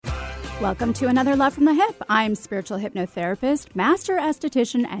Welcome to another Love from the Hyp. I'm spiritual hypnotherapist, master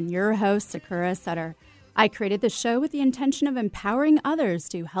esthetician, and your host, Sakura Sutter. I created this show with the intention of empowering others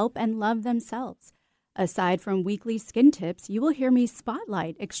to help and love themselves. Aside from weekly skin tips, you will hear me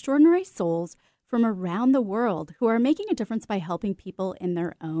spotlight extraordinary souls from around the world who are making a difference by helping people in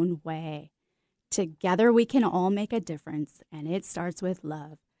their own way. Together we can all make a difference, and it starts with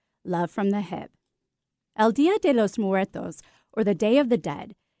love. Love from the Hyp. El Dia de los Muertos, or the Day of the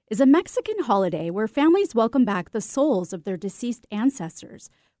Dead, is a Mexican holiday where families welcome back the souls of their deceased ancestors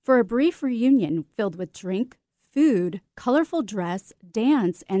for a brief reunion filled with drink, food, colorful dress,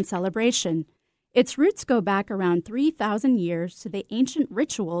 dance, and celebration. Its roots go back around 3,000 years to the ancient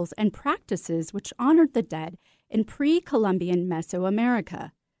rituals and practices which honored the dead in pre-Columbian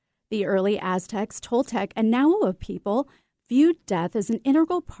Mesoamerica. The early Aztecs, Toltec, and Nahua people viewed death as an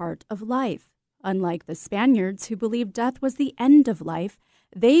integral part of life. Unlike the Spaniards, who believed death was the end of life,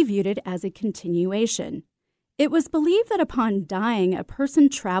 they viewed it as a continuation. It was believed that upon dying, a person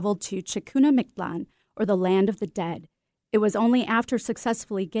traveled to Chikunamictlan, or the land of the dead. It was only after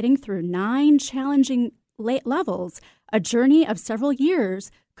successfully getting through 9 challenging levels, a journey of several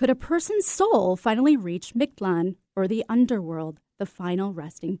years, could a person's soul finally reach Mictlan, or the underworld, the final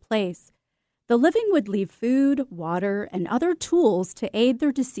resting place. The living would leave food, water, and other tools to aid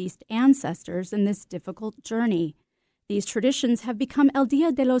their deceased ancestors in this difficult journey. These traditions have become El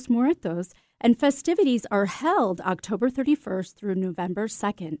Dia de los Muertos, and festivities are held October 31st through November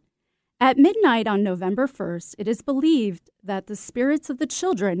 2nd. At midnight on November 1st, it is believed that the spirits of the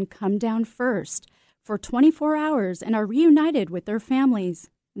children come down first for 24 hours and are reunited with their families.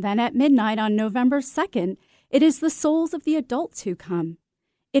 Then at midnight on November 2nd, it is the souls of the adults who come.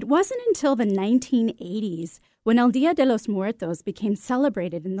 It wasn't until the 1980s when El Dia de los Muertos became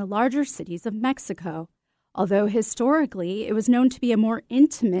celebrated in the larger cities of Mexico. Although historically it was known to be a more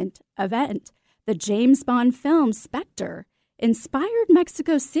intimate event, the James Bond film Spectre inspired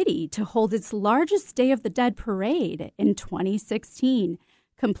Mexico City to hold its largest Day of the Dead parade in 2016,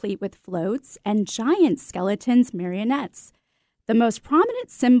 complete with floats and giant skeletons marionettes. The most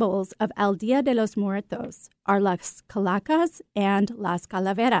prominent symbols of El Dia de los Muertos are las calacas and las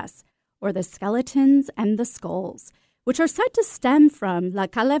calaveras, or the skeletons and the skulls, which are said to stem from La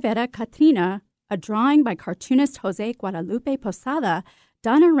Calavera Catrina, a drawing by cartoonist Jose Guadalupe Posada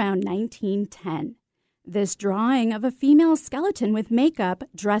done around 1910. This drawing of a female skeleton with makeup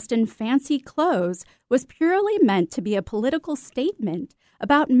dressed in fancy clothes was purely meant to be a political statement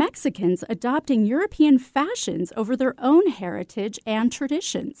about Mexicans adopting European fashions over their own heritage and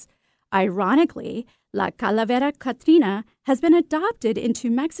traditions. Ironically, La Calavera Catrina has been adopted into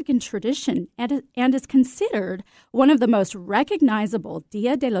Mexican tradition and is considered one of the most recognizable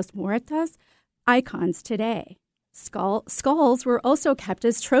Dia de los Muertos icons today. Skulls were also kept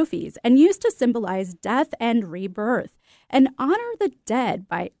as trophies and used to symbolize death and rebirth and honor the dead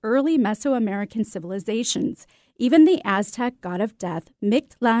by early Mesoamerican civilizations. Even the Aztec god of death,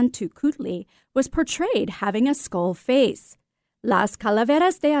 Mictlantecuhtli, was portrayed having a skull face. Las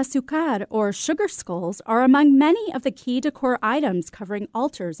calaveras de azúcar, or sugar skulls, are among many of the key decor items covering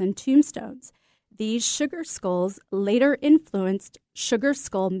altars and tombstones. These sugar skulls later influenced sugar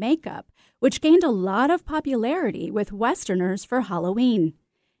skull makeup, which gained a lot of popularity with Westerners for Halloween.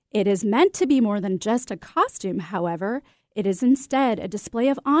 It is meant to be more than just a costume, however. It is instead a display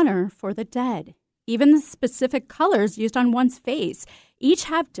of honor for the dead. Even the specific colors used on one's face each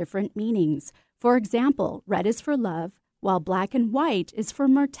have different meanings. For example, red is for love, while black and white is for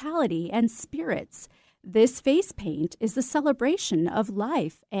mortality and spirits. This face paint is the celebration of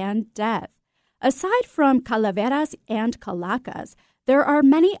life and death. Aside from calaveras and calacas, there are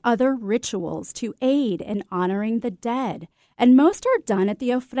many other rituals to aid in honoring the dead, and most are done at the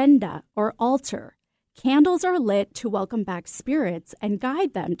Ofrenda, or altar. Candles are lit to welcome back spirits and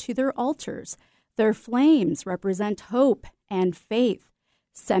guide them to their altars. Their flames represent hope and faith.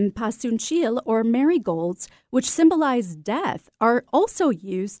 Cempasúchil, or marigolds, which symbolize death, are also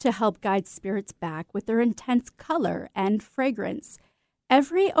used to help guide spirits back with their intense color and fragrance.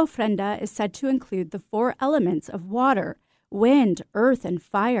 Every ofrenda is said to include the 4 elements of water, wind, earth, and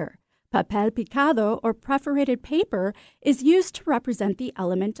fire. Papel picado, or perforated paper, is used to represent the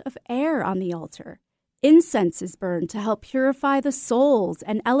element of air on the altar. Incense is burned to help purify the souls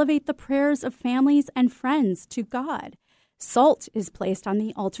and elevate the prayers of families and friends to God. Salt is placed on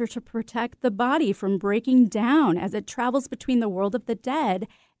the altar to protect the body from breaking down as it travels between the world of the dead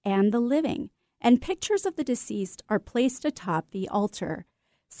and the living, and pictures of the deceased are placed atop the altar.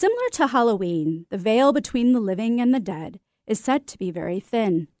 Similar to Halloween, the veil between the living and the dead is said to be very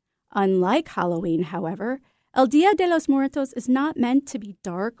thin. Unlike Halloween, however, El Dia de los Muertos is not meant to be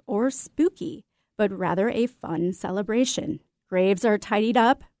dark or spooky, but rather a fun celebration. Graves are tidied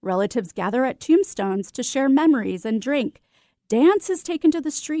up, relatives gather at tombstones to share memories and drink. Dance is taken to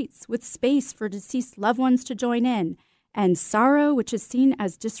the streets with space for deceased loved ones to join in, and sorrow, which is seen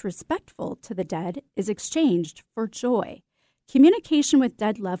as disrespectful to the dead, is exchanged for joy. Communication with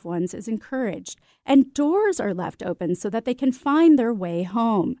dead loved ones is encouraged, and doors are left open so that they can find their way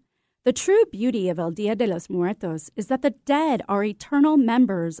home. The true beauty of El Dia de los Muertos is that the dead are eternal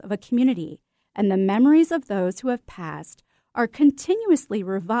members of a community, and the memories of those who have passed are continuously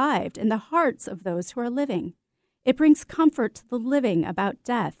revived in the hearts of those who are living. It brings comfort to the living about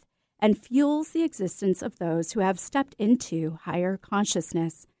death and fuels the existence of those who have stepped into higher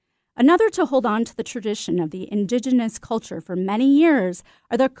consciousness. Another to hold on to the tradition of the indigenous culture for many years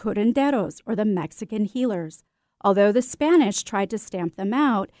are the curanderos, or the Mexican healers. Although the Spanish tried to stamp them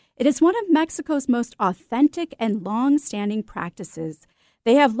out, it is one of Mexico's most authentic and long-standing practices.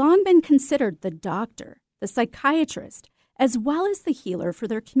 They have long been considered the doctor, the psychiatrist, as well as the healer for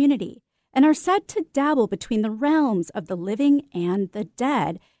their community, and are said to dabble between the realms of the living and the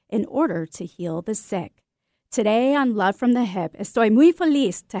dead in order to heal the sick. Today on Love From The Hyp, estoy muy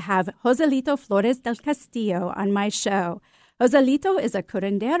feliz to have Joselito Flores del Castillo on my show. Joselito is a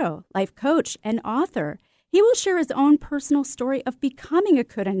curandero, life coach, and author. He will share his own personal story of becoming a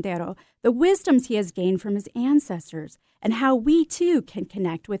curandero, the wisdoms he has gained from his ancestors, and how we too can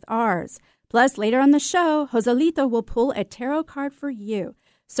connect with ours. Plus, later on the show, Joselito will pull a tarot card for you.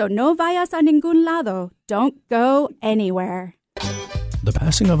 So no vayas a ningún lado. Don't go anywhere. The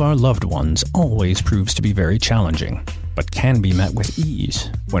passing of our loved ones always proves to be very challenging, but can be met with ease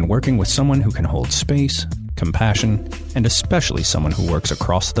when working with someone who can hold space, compassion, and especially someone who works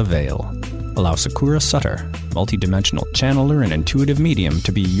across the veil. Allow Sakura Sutter, multidimensional channeler and intuitive medium,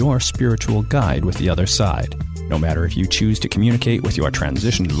 to be your spiritual guide with the other side. No matter if you choose to communicate with your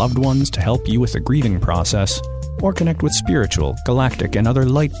transitioned loved ones to help you with the grieving process, or connect with spiritual, galactic, and other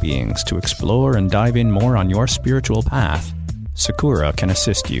light beings to explore and dive in more on your spiritual path, Sakura can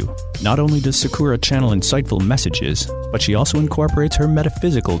assist you. Not only does Sakura channel insightful messages, but she also incorporates her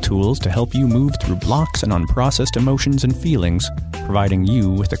metaphysical tools to help you move through blocks and unprocessed emotions and feelings, providing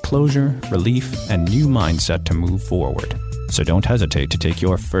you with a closure, relief, and new mindset to move forward. So don't hesitate to take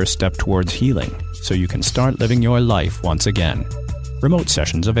your first step towards healing so you can start living your life once again. Remote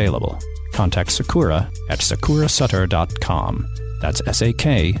sessions available. Contact Sakura at sakurasutter.com. That's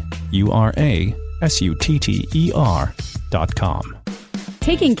SAKURASUTTER.com.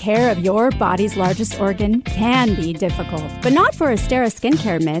 Taking care of your body's largest organ can be difficult, but not for Astera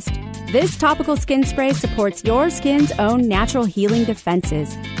Skincare Mist. This topical skin spray supports your skin's own natural healing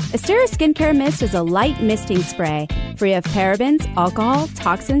defenses. Astera Skincare Mist is a light misting spray, free of parabens, alcohol,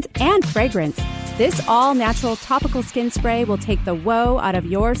 toxins, and fragrance. This all-natural topical skin spray will take the woe out of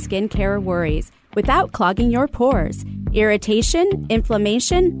your skincare worries without clogging your pores. Irritation,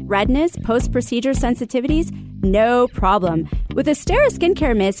 inflammation, redness, post-procedure sensitivities? No problem. With Astera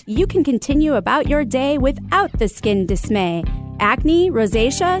Skincare Mist, you can continue about your day without the skin dismay. Acne,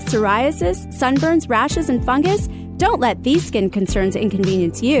 rosacea, psoriasis, sunburns, rashes, and fungus? Don't let these skin concerns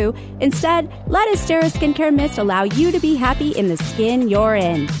inconvenience you. Instead, let Astera Skincare Mist allow you to be happy in the skin you're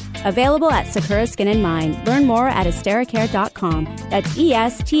in. Available at Sakura Skin and Mind. Learn more at esteracare.com. That's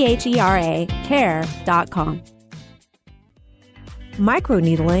ESTHERA care.com.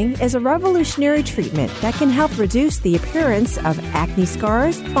 Microneedling is a revolutionary treatment that can help reduce the appearance of acne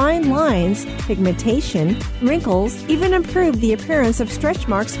scars, fine lines, pigmentation, wrinkles, even improve the appearance of stretch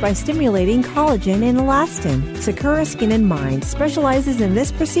marks by stimulating collagen and elastin. Sakura Skin and Mind specializes in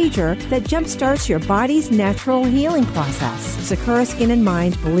this procedure that jumpstarts your body's natural healing process. Sakura Skin and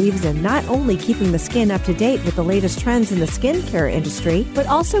Mind believes in not only keeping the skin up to date with the latest trends in the skincare industry, but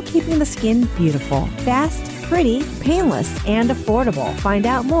also keeping the skin beautiful, fast, pretty, painless, and affordable. Find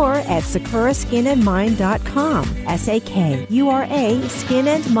out more at sakuraskinandmind.com. SAKURA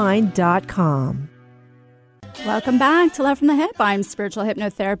skinandmind.com. Welcome back to Love From The Hyp. I'm spiritual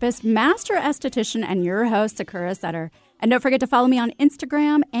hypnotherapist, master esthetician, and your host, Sakura Sutter. And don't forget to follow me on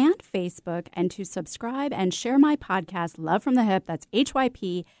Instagram and Facebook, and to subscribe and share my podcast, Love From The Hyp, that's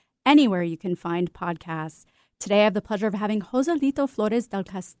HYP, anywhere you can find podcasts. Today, I have the pleasure of having Joselito Flores del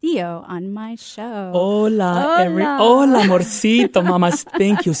Castillo on my show. Hola, amorcito, mamas.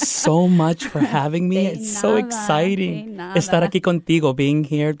 Thank you so much for having me. It's so exciting estar aquí contigo, being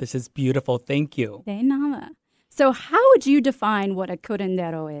here. This is beautiful. Thank you. De nada. So how would you define what a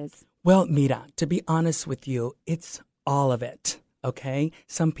curandero is? Well, mira, to be honest with you, it's all of it. Okay?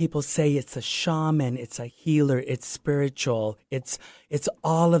 Some people say it's a shaman, it's a healer, it's spiritual, it's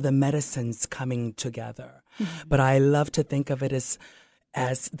all of the medicines coming together. Mm-hmm. But I love to think of it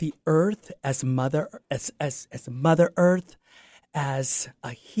as the earth, as mother earth, as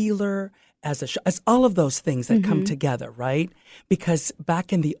a healer, as all of those things that come together, right? Because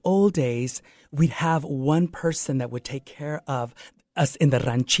back in the old days, we'd have one person that would take care of us in the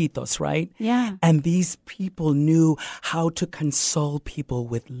ranchitos, right? Yeah. And these people knew how to console people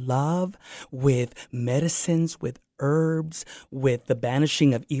with love, with medicines, with herbs, with the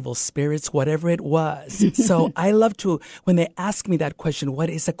banishing of evil spirits, whatever it was. So I love to, when they ask me that question, what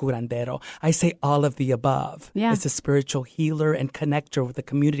is a curandero? I say all of the above. Yeah. It's a spiritual healer and connector with the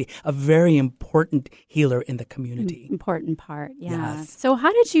community, a very important healer in the community. Important part, yeah. Yes. So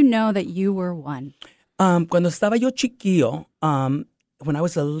how did you know that you were one? Cuando estaba yo chiquillo, when I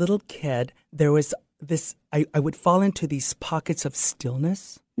was a little kid, there was this, I would fall into these pockets of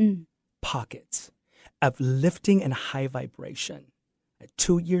stillness, pockets of lifting and high vibration. At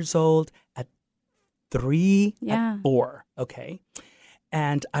 2 years old, at 3, at 4, okay?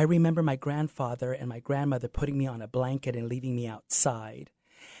 And I remember my grandfather and my grandmother putting me on a blanket and leaving me outside.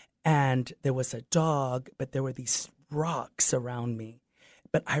 And there was a dog, but there were these rocks around me.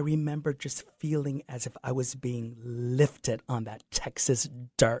 But I remember just feeling as if I was being lifted on that Texas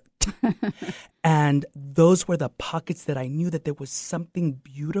dirt. And those were the pockets that I knew that there was something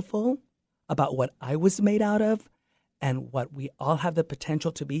beautiful about what I was made out of and what we all have the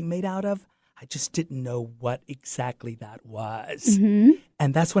potential to be made out of. I just didn't know what exactly that was.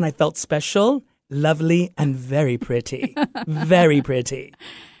 And that's when I felt special, lovely, and very pretty. Very pretty.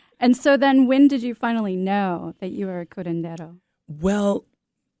 And so then when did you finally know that you were a curandero? Well,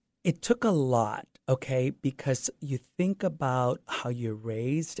 it took a lot, okay, because you think about how you're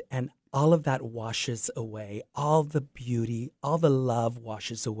raised and all of that washes away. All the beauty, all the love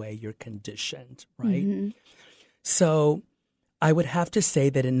washes away. You're conditioned, right? So I would have to say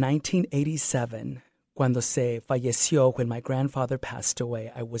that in 1987, cuando se falleció, when my grandfather passed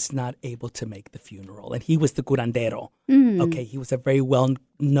away, I was not able to make the funeral. And he was the curandero. Okay, he was a very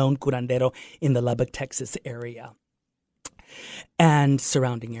well-known curandero in the Lubbock, Texas area and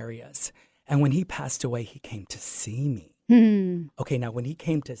surrounding areas. And when he passed away, he came to see me. Okay, now when he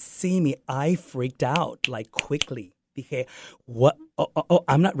came to see me, I freaked out like quickly. Dije, what? Oh,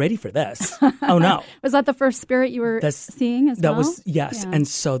 I'm not ready for this. Oh, no. Was that the first spirit you were seeing as well? That was, yes. Yeah. And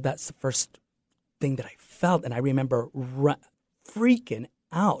so that's the first thing that I felt. And I remember freaking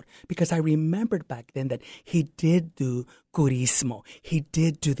out because I remembered back then that he did do curismo. He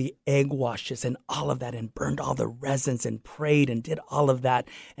did do the egg washes and all of that and burned all the resins and prayed and did all of that.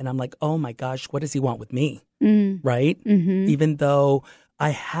 And I'm like, oh my gosh, what does he want with me? Right? Even though I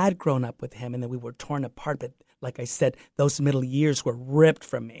had grown up with him and then we were torn apart. But like I said, those middle years were ripped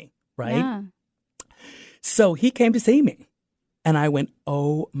from me. Right? Yeah. So he came to see me. And I went,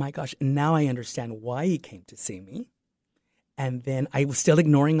 oh my gosh. And now I understand why he came to see me. And then I was still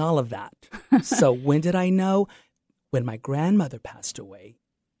ignoring all of that. So when did I know? When my grandmother passed away,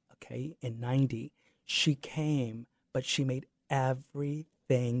 okay, in 90, she came, but she made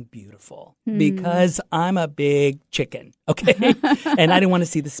everything beautiful because I'm a big chicken, okay? And I didn't want to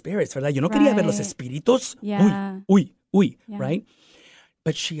see the spirits, ¿verdad? Yo no quería ver los espíritus. Yeah. Uy, yeah. Right?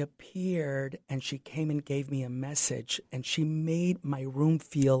 But she appeared and she came and gave me a message and she made my room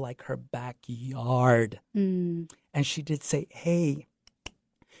feel like her backyard. And she did say, hey,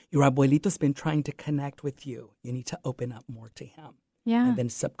 your abuelito's been trying to connect with you. You need to open up more to him. Yeah. And then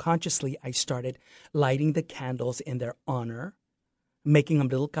subconsciously, I started lighting the candles in their honor, making them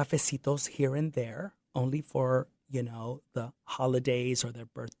little cafecitos here and there, only for, you know, the holidays or their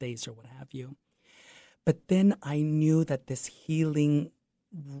birthdays or what have you. But then I knew that this healing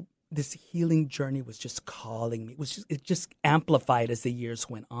journey was just calling me. It just amplified as the years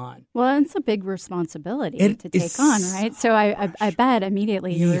went on. Well, it's a big responsibility to take on, right? So I bet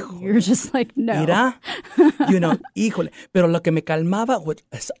immediately you're just like, no. Mira, you know, híjole. Pero lo que me calmaba, what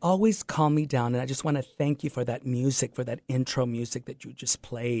has always calmed me down, and I just want to thank you for that music, for that intro music that you just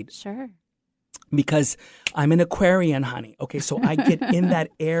played. Sure. Because I'm an Aquarian, honey. Okay, so I get in that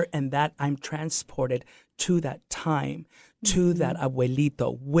air and that I'm transported to that time, to that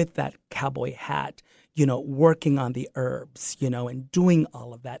abuelito with that cowboy hat, you know, working on the herbs, you know, and doing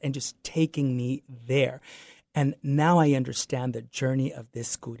all of that and just taking me there. And now I understand the journey of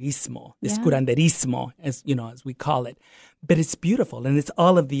this curismo, this Yeah. curanderismo, as we call it. But it's beautiful, and it's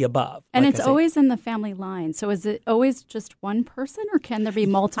all of the above. And like it's I say. always in the family line. So is it always just one person, or can there be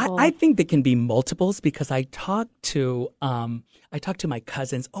multiple? I think there can be multiples because I talk to my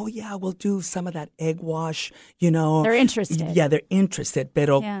cousins. Oh yeah, we'll do some of that egg wash. They're interested. Yeah, they're interested.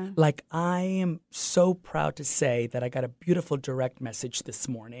 Pero Yeah. like I am so proud to say that I got a beautiful direct message this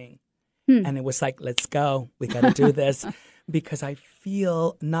morning, and it was like, let's go. We got to do this. Because I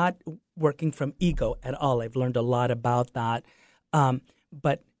feel not working from ego at all. I've learned a lot about that.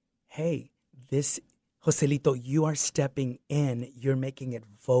 But hey, this Joselito, you are stepping in. You're making it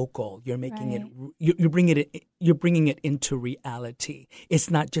vocal. You're making it. You're bringing it into reality. It's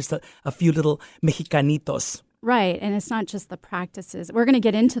not just a few little mexicanitos. Right, and it's not just the practices. We're going to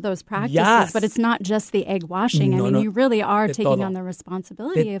get into those practices, Yes. but it's not just the egg washing. No, I mean, no. you really are De taking todo. on the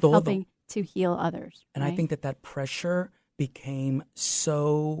responsibility De of todo. helping to heal others. And right? I think that pressure became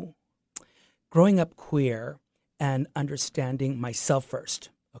so, growing up queer and understanding myself first,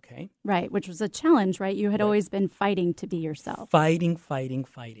 okay? Right, which was a challenge, right? You had always been fighting to be yourself. Fighting.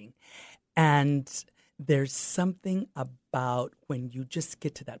 And there's something about when you just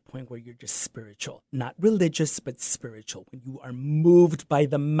get to that point where you're just spiritual, not religious, but spiritual, when you are moved by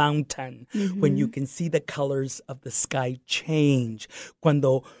the mountain, when you can see the colors of the sky change,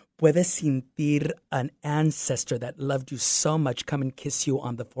 cuando puedes sentir an ancestor that loved you so much come and kiss you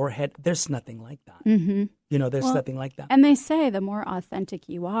on the forehead. There's nothing like that. There's nothing like that. And they say the more authentic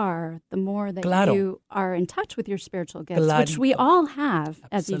you are, the more that Claro. you are in touch with your spiritual gifts, which Clarito. we all have,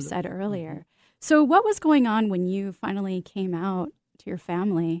 as you said Absolutely. earlier. So what was going on when you finally came out to your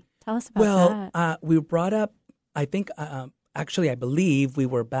family? Tell us about that. We were brought up, I think, actually, I believe we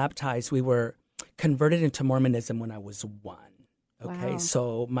were baptized. We were converted into Mormonism when I was 1. Okay, Wow.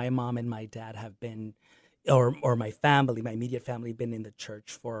 so my mom and my dad have been, or my family, my immediate family, been in the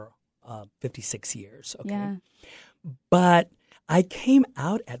church for 56 years. Okay, Yeah. but I came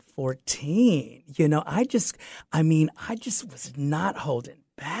out at 14. I just was not holding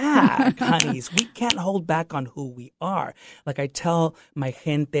back, honeys. We can't hold back on who we are. Like I tell my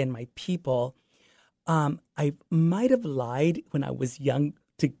gente and my people, I might have lied when I was young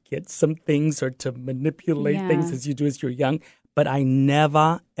to get some things or to manipulate things as you do as you're young, but I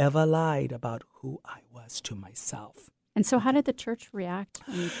never, ever lied about who I was to myself. And so how did the church react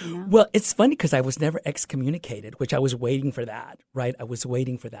when you came out? Well, it's funny because I was never excommunicated, which I was waiting for that, right? I was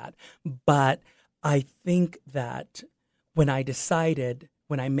waiting for that. But I think that when I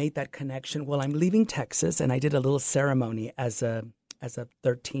made that connection, well, I'm leaving Texas, and I did a little ceremony as a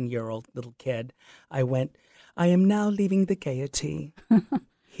 13-year-old little kid. I went, I am now leaving the gaiety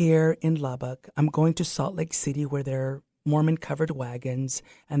here in Lubbock. I'm going to Salt Lake City where there are Mormon-covered wagons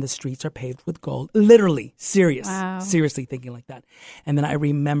and the streets are paved with gold. Literally, seriously thinking like that. And then I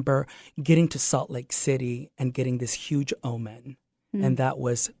remember getting to Salt Lake City and getting this huge omen. And that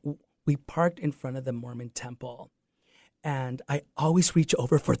was, we parked in front of the Mormon temple. And I always reach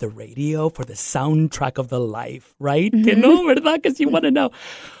over for the radio, for the soundtrack of the life, right? Que no, ¿verdad? Because you want to know.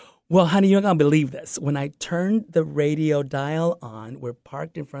 Well, honey, you're not going to believe this. When I turned the radio dial on, we're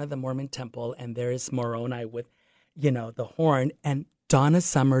parked in front of the Mormon temple, and there is Moroni with, the horn, and Donna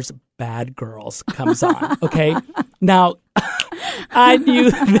Summer's Bad Girls comes on, okay? Now, I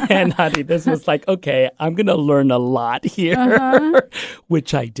knew then, honey, this was like, okay, I'm going to learn a lot here,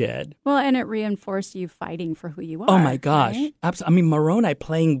 which I did. Well, and it reinforced you fighting for who you are. Oh, my gosh. Right? I mean, Moroni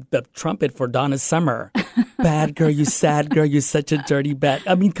playing the trumpet for Donna Summer. Bad girl, you sad girl, you such a dirty bat.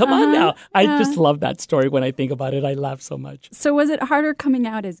 I mean, come on now. I just love that story. When I think about it, I laugh so much. So was it harder coming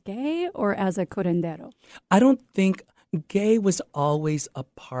out as gay or as a curandero? I don't think gay was always a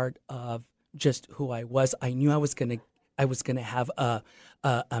part of just who I was. I knew I was gonna have a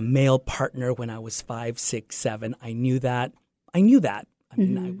male partner when I was 5, 6, 7. I knew that. I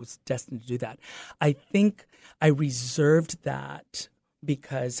mean, I was destined to do that. I think I reserved that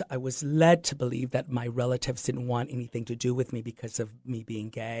because I was led to believe that my relatives didn't want anything to do with me because of me being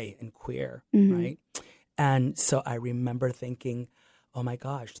gay and queer, right? And so I remember thinking, oh my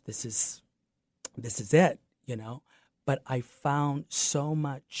gosh, this is it, But I found so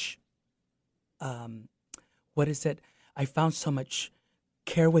much, I found so much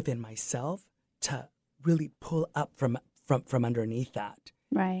care within myself to really pull up from underneath that,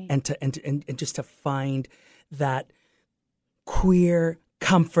 Right. and just to find that queer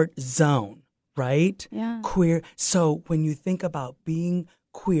comfort zone, right? Yeah. Queer. So when you think about being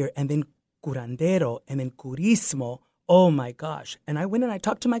queer and then curandero and then curismo, oh my gosh! And I went and I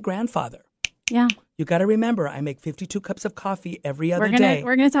talked to my grandfather. Yeah. You got to remember, I make 52 cups of coffee every other day.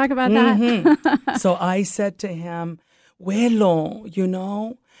 We're gonna talk about that. So I said to him, "Huelo,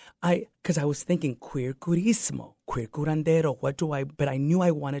 because I was thinking queer curismo, queer curandero. What do I? But I knew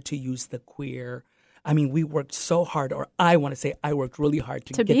I wanted to use the queer. I mean, we worked so hard, or I want to say I worked really hard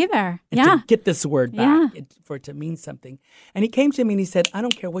to be there. To get this word back, for it to mean something. And he came to me and he said, I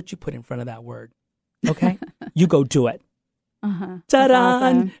don't care what you put in front of that word. Okay? You go do it. Ta-da!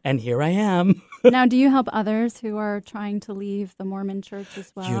 Awesome. And here I am. Now, do you help others who are trying to leave the Mormon church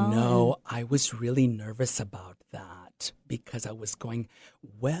as well? I was really nervous about that because I was going,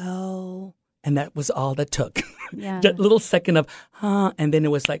 and that was all that took. Yeah. That little second of, and then it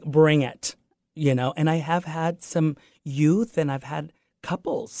was like, bring it. And I have had some youth and I've had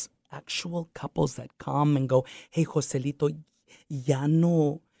actual couples that come and go, hey, Joselito, ya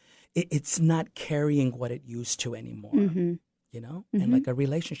no, it's not carrying what it used to anymore, And like a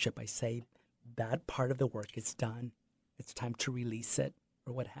relationship, I say that part of the work is done. It's time to release it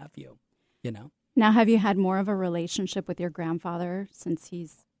or what have you, Now, have you had more of a relationship with your grandfather since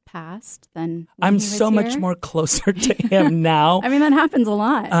he's passed than I'm so much more closer to him now. I mean, that happens a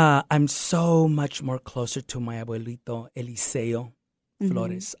lot. I'm so much more closer to my abuelito Eliseo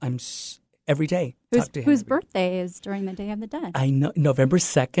Flores. Every day talk to him. Whose birthday is during the Day of the Dead. I know, November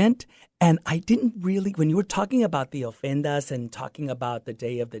 2nd. And I didn't really, when you were talking about the ofrendas and talking about the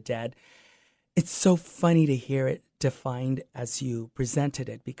Day of the Dead, it's so funny to hear it defined as you presented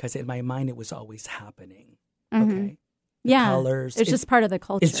it because in my mind it was always happening. Okay. Colors. It's just part of the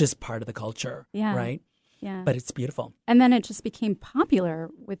culture. It's just part of the culture, right? Yeah. But it's beautiful. And then it just became popular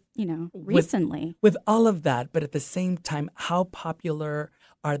with, recently. With all of that, but at the same time, how popular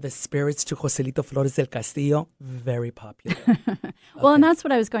are the spirits to Joselito Flores del Castillo? Very popular. Well, and that's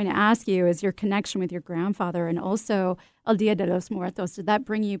what I was going to ask you is your connection with your grandfather and also El Dia de los Muertos. Did that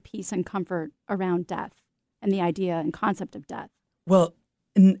bring you peace and comfort around death and the idea and concept of death? Well,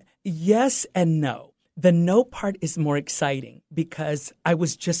 yes and no. The no part is more exciting because I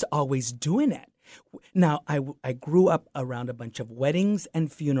was just always doing it. Now, I grew up around a bunch of weddings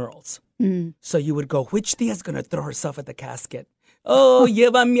and funerals. So you would go, which tia's going to throw herself at the casket? Oh,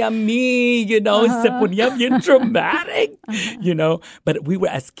 llévame a mí, se ponía bien dramatic, But we were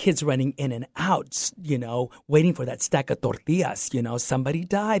as kids running in and out, waiting for that stack of tortillas, Somebody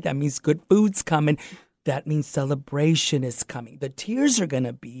died. That means good food's coming. That means celebration is coming. The tears are going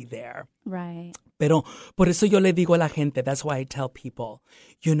to be there. Right. Pero por eso yo le digo a la gente, that's why I tell people,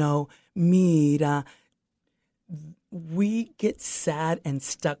 mira, we get sad and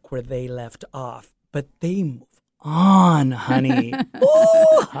stuck where they left off, but they move on, honey.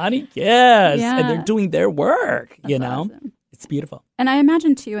 Oh, honey, yes. Yeah. And they're doing their work, That's awesome. It's beautiful. And I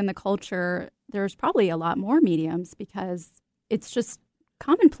imagine, too, in the culture, there's probably a lot more mediums because it's just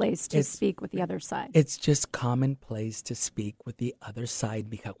commonplace to speak with the other side. It's just commonplace to speak with the other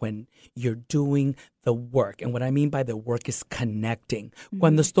side because when you're doing the work, and what I mean by the work is connecting.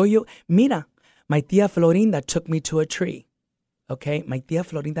 Cuando estoy yo, mira, my tía Florinda took me to a tree. Okay, my tía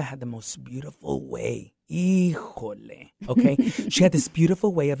Florinda had the most beautiful way. Híjole. Okay, she had this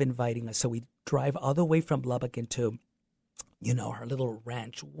beautiful way of inviting us. So we drive all the way from Lubbock into, her little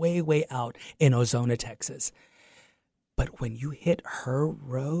ranch way, way out in Ozona, Texas. But when you hit her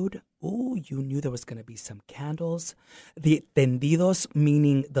road, you knew there was going to be some candles. The tendidos,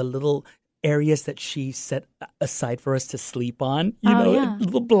 meaning the little areas that she set aside for us to sleep on,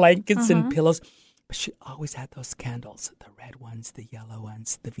 little blankets and pillows. But she always had those candles, the red ones, the yellow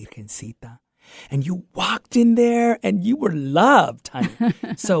ones, the Virgencita. And you walked in there and you were loved, honey.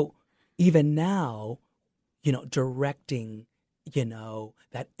 So even now, directing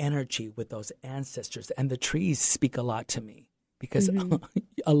that energy with those ancestors. And the trees speak a lot to me because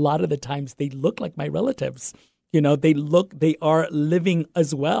a lot of the times they look like my relatives. They are living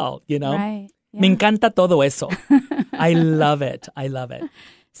as well, Right. Yeah. Me encanta todo eso. I love it.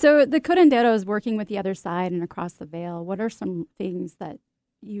 So the curandero is working with the other side and across the veil. What are some things that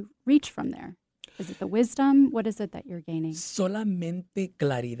you reach from there? Is it the wisdom? What is it that you're gaining? Solamente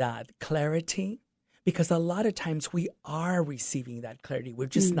claridad, clarity. Because a lot of times we are receiving that clarity. We're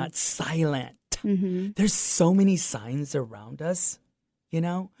just not silent. There's so many signs around us,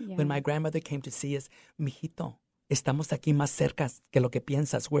 Yeah. When my grandmother came to see us, mijito, estamos aquí más cerca que lo que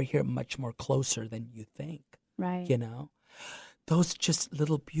piensas. We're here much more closer than you think. Right. Those just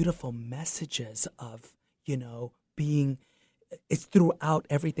little beautiful messages of, being, it's throughout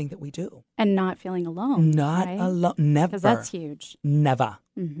everything that we do. And not feeling alone. Not alone. Never. Because that's huge. Never.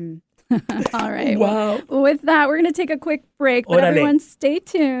 All right. Wow. Well, with that, we're going to take a quick break. But everyone, stay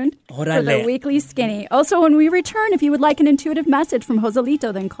tuned for the Weekly Skinny. Also, when we return, if you would like an intuitive message from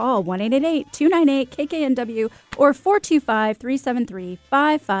Joselito, then call 1-888-298-KKNW or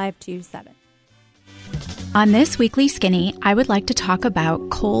 425-373-5527. On this Weekly Skinny, I would like to talk about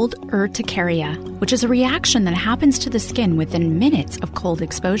cold urticaria, which is a reaction that happens to the skin within minutes of cold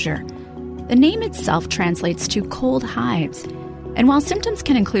exposure. The name itself translates to cold hives. And while symptoms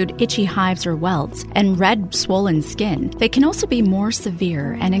can include itchy hives or welts and red, swollen skin, they can also be more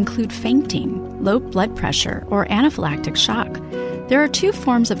severe and include fainting, low blood pressure, or anaphylactic shock. There are two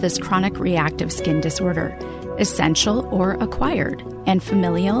forms of this chronic reactive skin disorder: essential or acquired, and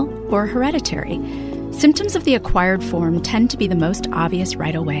familial or hereditary. Symptoms of the acquired form tend to be the most obvious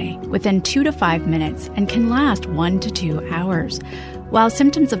right away, within 2 to 5 minutes, and can last 1 to 2 hours, while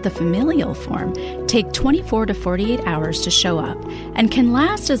symptoms of the familial form take 24 to 48 hours to show up and can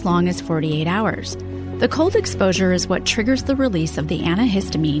last as long as 48 hours. The cold exposure is what triggers the release of the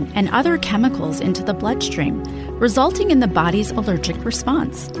antihistamine and other chemicals into the bloodstream, resulting in the body's allergic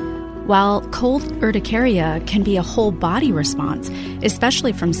response. While cold urticaria can be a whole body response,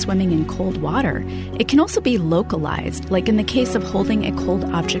 especially from swimming in cold water, it can also be localized, like in the case of holding a cold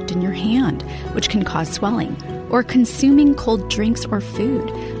object in your hand, which can cause swelling, or consuming cold drinks or food,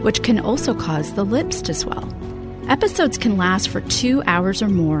 which can also cause the lips to swell. Episodes can last for 2 hours or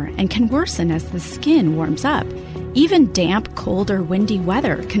more and can worsen as the skin warms up. Even damp, cold, or windy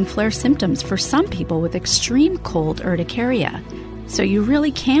weather can flare symptoms for some people with extreme cold urticaria. So you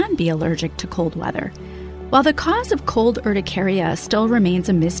really can be allergic to cold weather. While the cause of cold urticaria still remains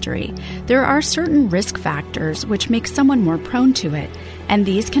a mystery, there are certain risk factors which make someone more prone to it, and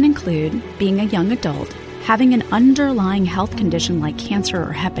these can include being a young adult, having an underlying health condition like cancer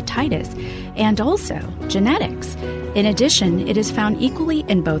or hepatitis, and also genetics. In addition, it is found equally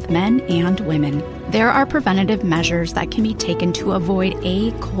in both men and women. There are preventative measures that can be taken to avoid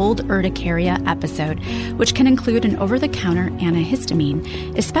a cold urticaria episode, which can include an over-the-counter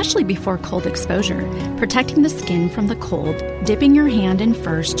antihistamine, especially before cold exposure, protecting the skin from the cold, dipping your hand in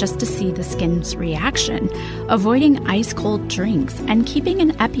first just to see the skin's reaction, avoiding ice-cold drinks, and keeping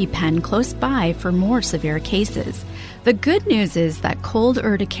an EpiPen close by for more severe cases. The good news is that cold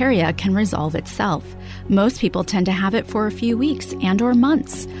urticaria can resolve itself. Most people tend to have it for a few weeks and or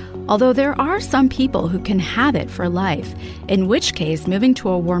months, although there are some people who can have it for life, in which case moving to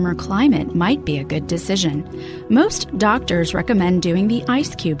a warmer climate might be a good decision. Most doctors recommend doing the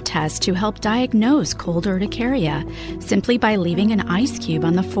ice cube test to help diagnose cold urticaria. Simply by leaving an ice cube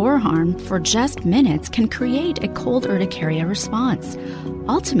on the forearm for just minutes can create a cold urticaria response.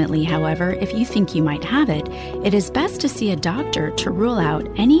 Ultimately, however, if you think you might have it, it is best to see a doctor to rule out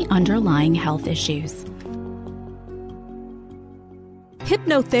any underlying health issues.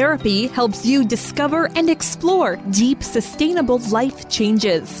 Hypnotherapy helps you discover and explore deep, sustainable life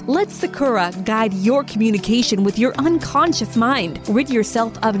changes. Let Sakura guide your communication with your unconscious mind. Rid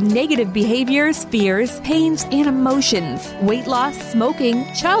yourself of negative behaviors, fears, pains, and emotions. Weight loss,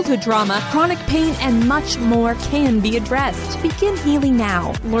 smoking, childhood trauma, chronic pain, and much more can be addressed. Begin healing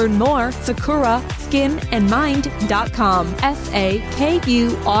now. Learn more, SakuraSkinAndMind.com.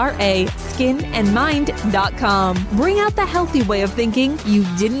 SAKURA SkinAndMind.com. Bring out the healthy way of thinking you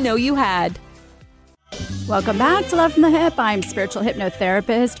didn't know you had. Welcome back to Love From The Hyp. I'm spiritual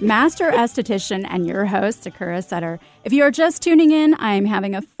hypnotherapist, master esthetician, and your host, Sakura Sutter. If you are just tuning in, I'm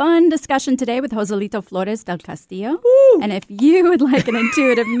having a fun discussion today with Joselito Flores Del Castillo. Woo! And if you would like an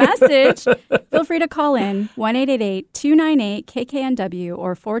intuitive message, feel free to call in 1-888-298-KKNW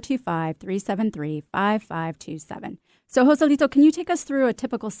or 425-373-5527. So, Joselito, can you take us through a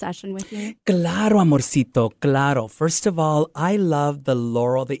typical session with you? Claro, amorcito, claro. First of all, I love the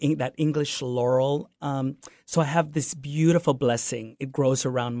laurel, that English laurel. So I have this beautiful blessing. It grows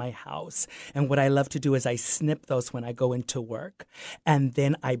around my house. And what I love to do is I snip those when I go into work. And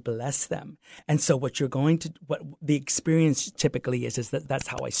then I bless them. And so what the experience typically is that that's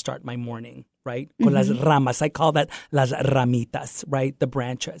how I start my morning, right? Con las ramas. I call that las ramitas, right? The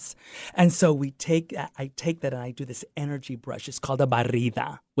branches. And so I take that and I do this energy brush. It's called a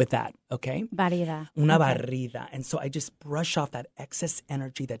barrida with that, okay? Barrida. Una barrida. And so I just brush off that excess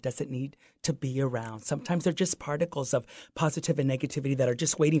energy that doesn't need to be around. Sometimes they're just particles of positive and negativity that are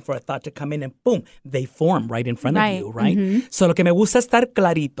just waiting for a thought to come in and boom, they form right in front of you, right? So lo que me gusta estar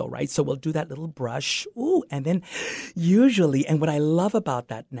clarito, right? So we'll do that little brush. Ooh, and then usually, and what I love about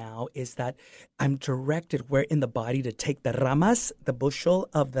that now is that I'm directed where in the body to take the ramas, the bushel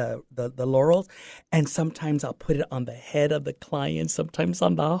of the laurels, and sometimes I'll put it on the head of the client, sometimes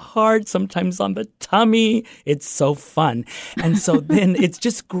on the heart, sometimes on the tummy. It's so fun. And so then it's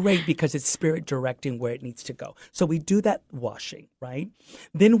just great because it's spirit directing where it needs to go. So we do that washing, right?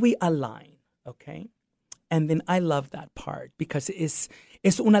 Then we align, okay? And then I love that part because es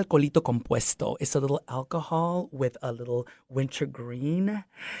un alcoholito compuesto. It's a little alcohol with a little wintergreen.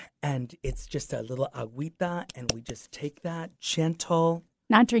 And it's just a little agüita. And we just take that gentle.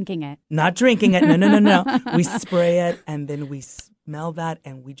 Not drinking it. Not drinking it. No. We spray it and then we smell that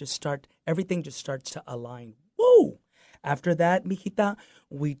and we just start, everything just starts to align. Woo! After that, mijita,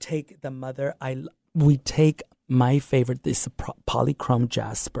 we take we take my favorite, this polychrome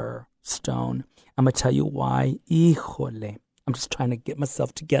jasper stone. I'm going to tell you why. Híjole. I'm just trying to get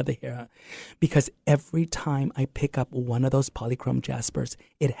myself together here. Because every time I pick up one of those polychrome jaspers,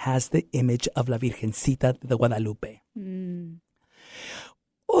 it has the image of La Virgencita de Guadalupe.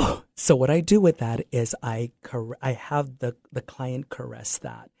 Oh, so what I do with that is I have the client caress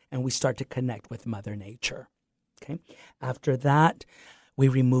that, and we start to connect with Mother Nature. Okay. After that, we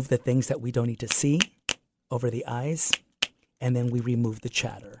remove the things that we don't need to see over the eyes, and then we remove the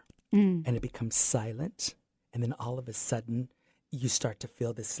chatter. And it becomes silent. And then all of a sudden, you start to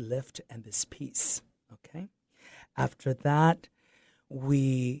feel this lift and this peace. Okay? After that,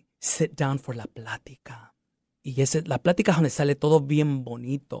 we sit down for la plática. Y la plática donde sale todo bien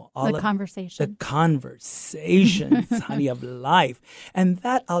bonito. The conversation. The conversations, honey, of life. And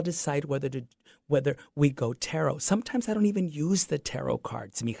that I'll decide whether we go tarot. Sometimes I don't even use the tarot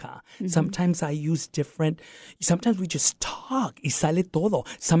cards, mija. Sometimes I use sometimes we just talk y sale todo.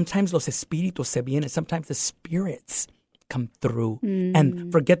 Sometimes los espíritus se vienen. Sometimes the spirits come through.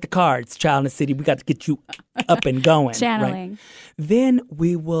 And forget the cards, child in the city. We got to get you up and going. Channeling. Right? Then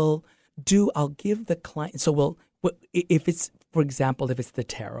we will I'll give the client, so if it's, for example, if it's the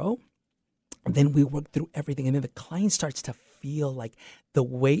tarot, then we work through everything. And then the client starts to feel like the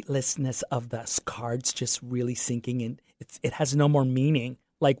weightlessness of the cards just really sinking in. It has no more meaning,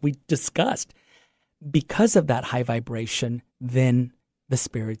 like we discussed. Because of that high vibration, then the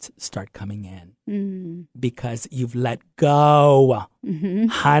spirits start coming in. Because you've let go,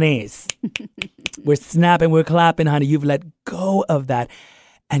 honeys. We're snapping, we're clapping, honey. You've let go of that.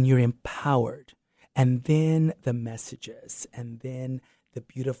 And you're empowered. And then the messages, and then the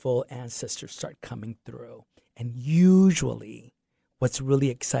beautiful ancestors start coming through. And usually what's really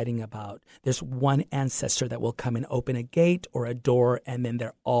exciting there's one ancestor that will come and open a gate or a door, and then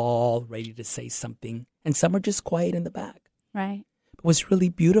they're all ready to say something. And some are just quiet in the back. Right. But what's really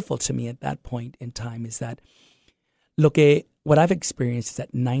beautiful to me at that point in time is that what I've experienced is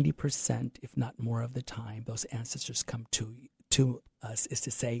that 90%, if not more of the time, those ancestors come to us is to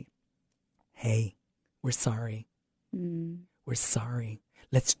say, hey, we're sorry. We're sorry.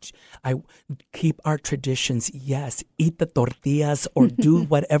 I keep our traditions. Yes, eat the tortillas or do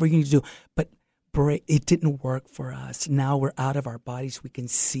whatever you need to do. But it didn't work for us. Now we're out of our bodies. We can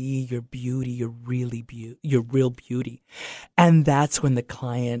see your beauty, your real beauty. And that's when the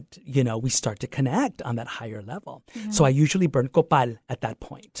client, we start to connect on that higher level. So I usually burn copal at that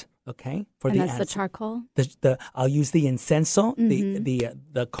point. Okay, that's the charcoal. I'll use the incenso,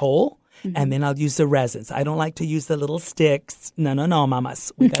 the coal, and then I'll use the resins. I don't like to use the little sticks. No,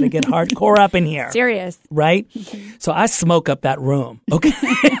 mamas. We got to get hardcore up in here. Serious, right? So I smoke up that room. Okay,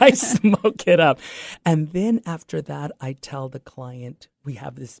 I smoke it up, and then after that, I tell the client we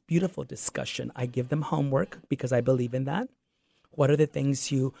have this beautiful discussion. I give them homework because I believe in that. What are the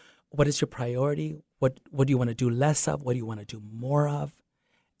things What is your priority? What do you want to do less of? What do you want to do more of?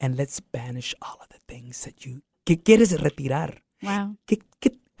 And let's banish all of the things that ¿Qué quieres retirar? Wow.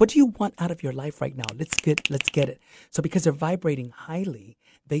 What do you want out of your life right now? Let's get it. So because they're vibrating highly,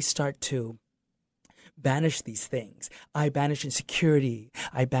 they start to banish these things. I banish insecurity.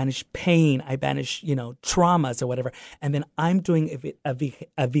 I banish pain. I banish, traumas or whatever. And then I'm doing a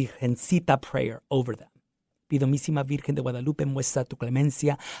Virgencita prayer over them. Pidomísima Virgen de Guadalupe, muestra tu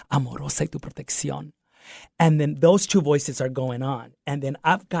clemencia amorosa y tu protección. And then those two voices are going on. And then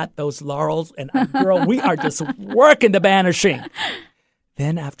I've got those laurels. And girl, we are just working the banishing.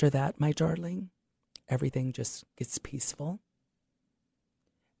 Then after that, my darling, everything just gets peaceful.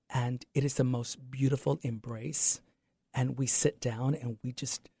 And it is the most beautiful embrace. And we sit down and we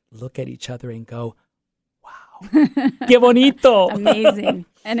just look at each other and go, wow, qué bonito. Amazing.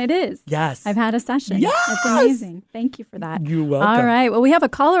 And it is. Yes. I've had a session. Yes. That's amazing. Thank you for that. You're welcome. All right. Well, we have a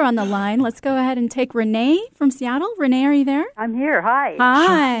caller on the line. Let's go ahead and take Renee from Seattle. Renee, are you there? I'm here. Hi.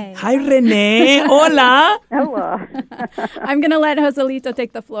 Hi. Hi, Renee. Hola. Hello. I'm going to let Joselito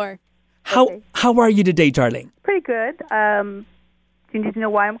take the floor. How are you today, darling? Pretty good. Do you need to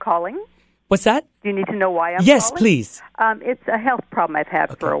know why I'm calling? What's that? Do you need to know why I'm Yes, calling? please. It's a health problem I've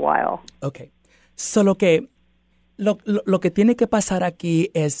had for a while. Okay. So lo que tiene que pasar aquí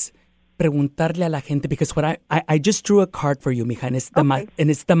es preguntarle a la gente, because what I just drew a card for you, mija, and it's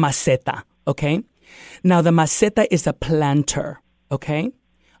the maceta, okay? Now, the maceta is a planter, okay?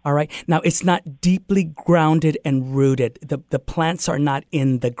 All right. Now, it's not deeply grounded and rooted. The plants are not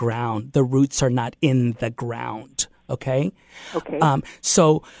in the ground. The roots are not in the ground, okay? Okay.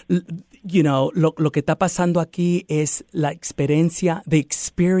 So, you know, lo que está pasando aquí es the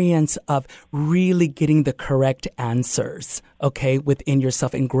experience of really getting the correct answers, okay, within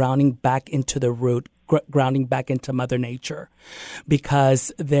yourself and grounding back into the root, grounding back into Mother Nature,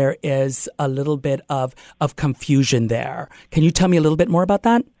 because there is a little bit of confusion there. Can you tell me a little bit more about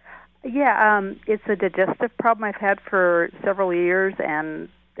that? Yeah, it's a digestive problem I've had for several years, and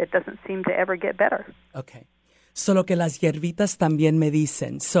it doesn't seem to ever get better. Okay. So lo que las hierbitas también me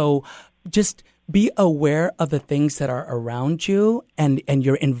dicen. So just be aware of the things that are around you and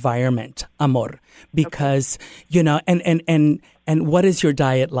your environment, amor, because, you know, and what is your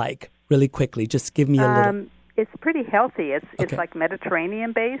diet like? Really quickly, just give me a little. It's pretty healthy. It's like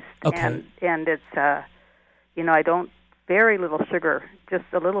Mediterranean based, and it's you know, I don't very little sugar, just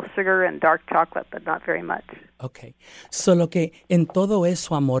a little sugar and dark chocolate, but not very much. Okay. So lo que en todo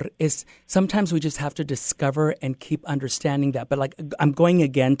eso, amor, is sometimes we just have to discover and keep understanding that. But like, I'm going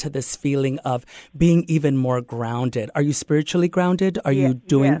again to this feeling of being even more grounded. Are you spiritually grounded? Are you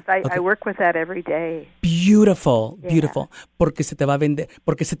doing? Yes, I work with that every day. Beautiful, beautiful. Porque se te va a vender.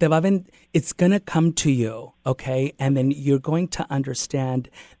 It's going to come to you, okay? And then you're going to understand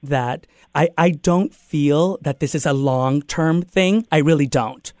that I don't feel that this is a long-term thing. I really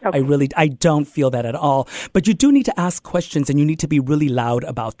don't. Okay. I don't feel that at all. But you do need to ask questions, and you need to be really loud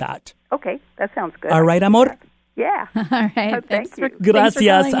about that. Okay, that sounds good. All right, amor? Yeah. All right. Thank you.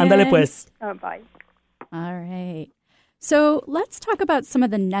 Gracias. Ándale pues. Bye. All right. So let's talk about some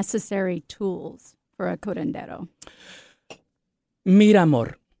of the necessary tools for a curandero. Mira,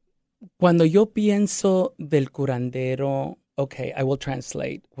 amor, cuando yo pienso del curandero, okay, I will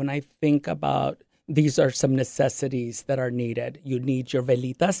translate. When I think about, these are some necessities that are needed. You need your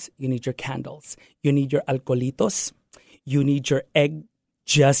velitas, you need your candles, you need your alcoholitos, you need your egg,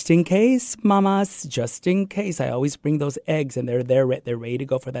 just in case, mamas, just in case. I always bring those eggs, and they're ready to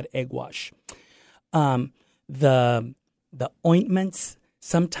go for that egg wash. The ointments,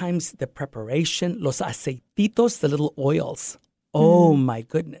 sometimes the preparation, los aceititos, the little oils. Oh, my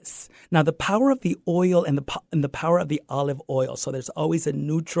goodness. Now, the power of the oil and the power of the olive oil. So there's always a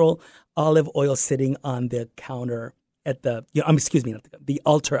neutral olive oil sitting on the counter at the, the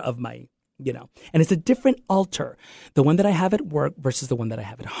altar of my, and it's a different altar. The one that I have at work versus the one that I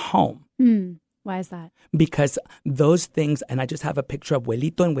have at home. Why is that? Because those things, and I just have a picture of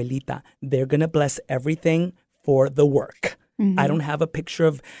abuelito and abuelita, they're going to bless everything for the work. I don't have a picture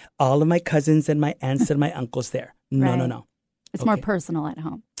of all of my cousins and my aunts and my uncles there. No, Right. no. It's more personal at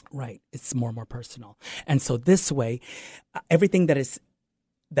home. Right. It's more personal. And so this way, everything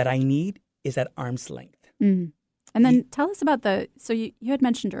that I need is at arm's length. And then tell us about so you had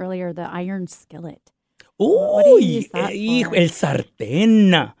mentioned earlier the iron skillet. Oh, What do you use that for? el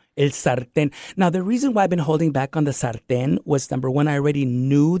sartén. El sartén. Now, the reason why I've been holding back on the sartén was, number one, I already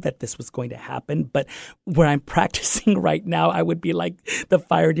knew that this was going to happen. But where I'm practicing right now, I would be like, the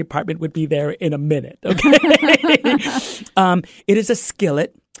fire department would be there in a minute. Okay. It is a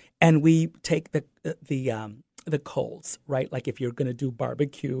skillet, and we take the coals, right? Like if you're going to do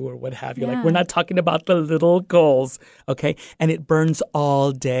barbecue or what have you. Like, we're not talking about the little coals, okay? And it burns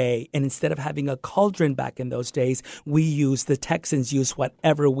all day. And instead of having a cauldron back in those days, the Texans used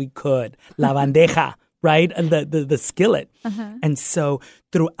whatever we could. La bandeja, right? And the skillet. And so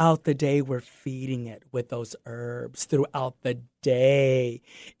throughout the day, we're feeding it with those herbs throughout the day.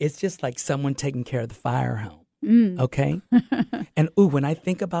 It's just like someone taking care of the fire home, okay? And when I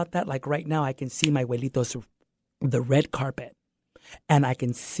think about that, like right now, I can see my abuelitos, the red carpet, and I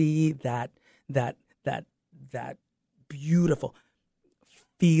can see that beautiful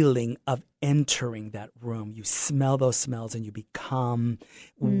feeling of entering that room. You smell those smells and you become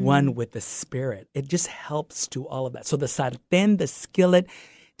one with the spirit. It just helps to all of that. So the sartén, the skillet,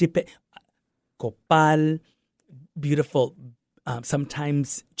 copal, beautiful.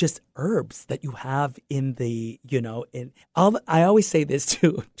 Sometimes just herbs that you have in I always say this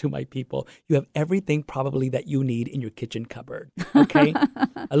to my people. You have everything probably that you need in your kitchen cupboard. Okay.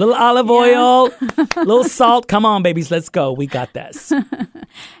 A little olive oil, a little salt. Come on, babies. Let's go. We got this.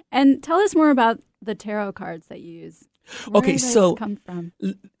 And tell us more about the tarot cards that you use. Where does this come from?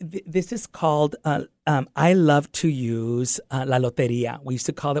 This is called, I love to use la loteria. We used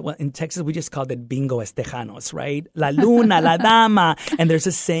to call it, well, in Texas, we just called it bingo estejanos, right? La luna, la dama. And there's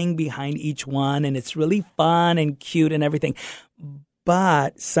a saying behind each one, and it's really fun and cute and everything.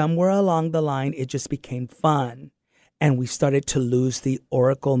 But somewhere along the line, it just became fun. And we started to lose the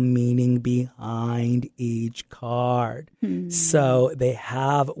oracle meaning behind each card. So they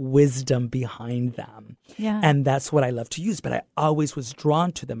have wisdom behind them. Yeah. And that's what I love to use. But I always was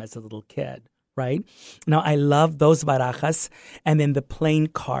drawn to them as a little kid, right? Now, I love those barajas and then the plain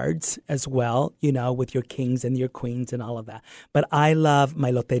cards as well, you know, with your kings and your queens and all of that. But I love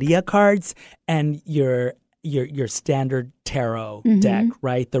my loteria cards and your standard tarot deck,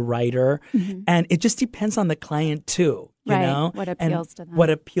 right? The writer. And it just depends on the client too, you know? What appeals to them.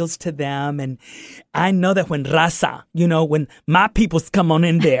 What appeals to them. And I know that when raza, you know, when my peoples come on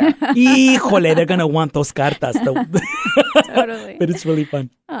in there, híjole, they're going to want those cartas. Totally. But it's really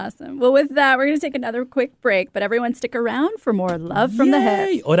fun. Awesome. Well, with that, we're going to take another quick break, but everyone stick around for more Love from the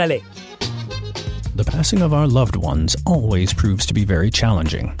Hyp. Órale. The passing of our loved ones always proves to be very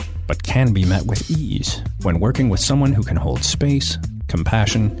challenging, but can be met with ease when working with someone who can hold space,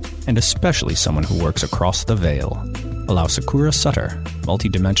 compassion, and especially someone who works across the veil. Allow Sakura Sutter,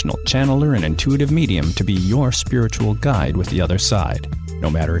 multidimensional channeler and intuitive medium, to be your spiritual guide with the other side. No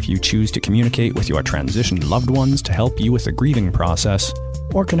matter if you choose to communicate with your transitioned loved ones to help you with the grieving process,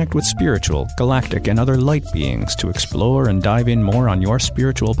 or connect with spiritual, galactic, and other light beings to explore and dive in more on your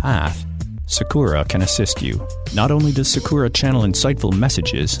spiritual path, Sakura can assist you. Not only does Sakura channel insightful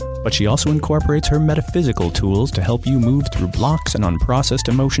messages, but she also incorporates her metaphysical tools to help you move through blocks and unprocessed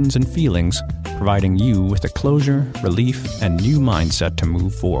emotions and feelings, providing you with a closure, relief, and new mindset to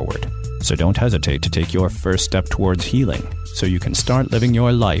move forward. So don't hesitate to take your first step towards healing, so you can start living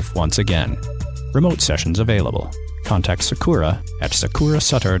your life once again. Remote sessions available. Contact Sakura at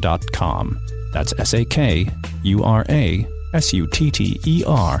sakurasutter.com. That's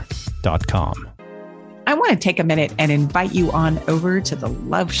SAKURASUTTER.com. I want to take a minute and invite you on over to the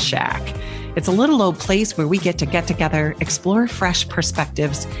Love Shack. It's a little old place where we get together, explore fresh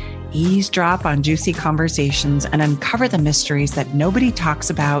perspectives, eavesdrop on juicy conversations, and uncover the mysteries that nobody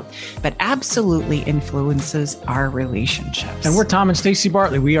talks about, but absolutely influences our relationships. And we're Tom and Stacey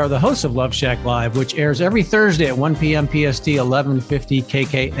Bartley. We are the hosts of Love Shack Live, which airs every Thursday at 1 p.m. PST, 1150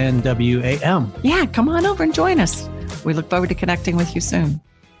 KKNWAM. Yeah, come on over and join us. We look forward to connecting with you soon.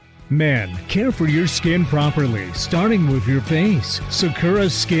 Men, care for your skin properly, starting with your face. Sakura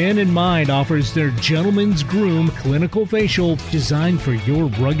Skin and Mind offers their Gentleman's Groom Clinical Facial designed for your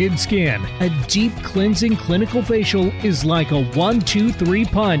rugged skin. A deep cleansing clinical facial is like a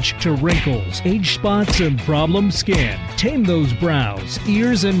 1-2-3 punch to wrinkles, age spots, and problem skin. Tame those brows,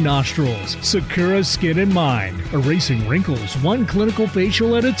 ears, and nostrils. Sakura Skin and Mind, erasing wrinkles one clinical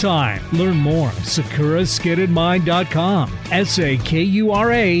facial at a time. Learn more at sakuraskinandmind.com.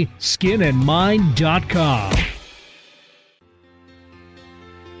 SAKURA skinandmind.com.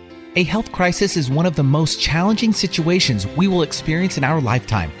 A health crisis is one of the most challenging situations we will experience in our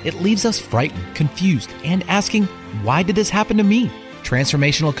lifetime. It leaves us frightened, confused, and asking, why did this happen to me?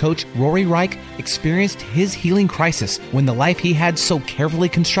 Transformational coach Rory Reich experienced his healing crisis when the life he had so carefully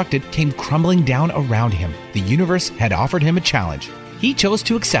constructed came crumbling down around him. The universe had offered him a challenge. He chose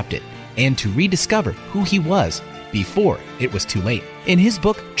to accept it and to rediscover who he was before it was too late. In his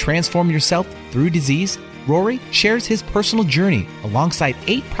book, Transform Yourself Through Disease, Rory shares his personal journey alongside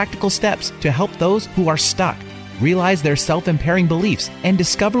 8 practical steps to help those who are stuck realize their self-impairing beliefs and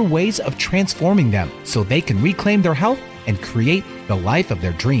discover ways of transforming them so they can reclaim their health and create the life of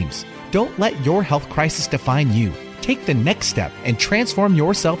their dreams. Don't let your health crisis define you. Take the next step and transform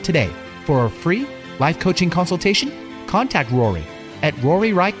yourself today. For a free life coaching consultation, contact Rory at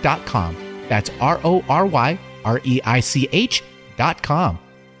roryreich.com. That's RORYREICH.com.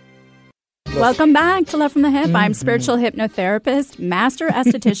 Welcome back to Love from the Hyp. I'm spiritual hypnotherapist, master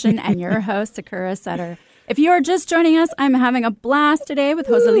esthetician, and your host, Sakura Sutter. If you are just joining us, I'm having a blast today with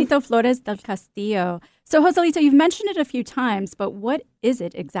Joselito Flores del Castillo. So, Joselito, you've mentioned it a few times, but what is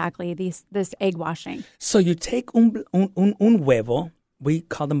it exactly, this egg washing? So you take un huevo. We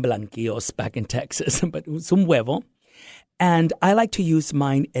call them blanquillos back in Texas, but it's un huevo. And I like to use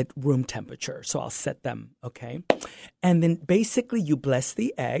mine at room temperature, so I'll set them, okay? And then basically you bless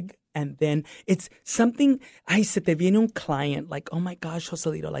the egg, and then it's something, se te viene un client, like, oh my gosh,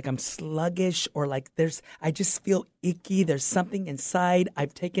 Joselito, like I'm sluggish, or like I just feel icky, there's something inside,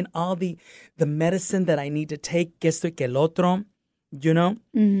 I've taken all the medicine that I need to take, que esto y que el otro, you know?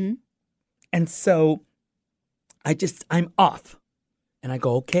 Mm-hmm. And so I'm off, and I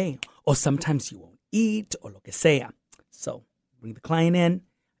go, okay. Or sometimes you won't eat, or lo que sea. So bring the client in,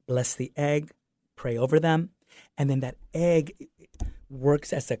 bless the egg, pray over them, and then that egg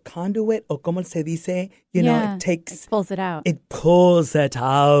works as a conduit, or como se dice, it takes... It pulls it out. It pulls it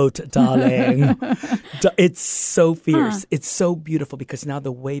out, darling. It's so fierce. It's so beautiful because now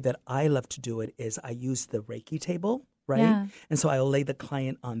the way that I love to do it is I use the Reiki table, right? Yeah. And so I'll lay the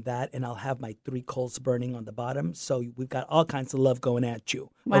client on that and I'll have my 3 coals burning on the bottom. So we've got all kinds of love going at you,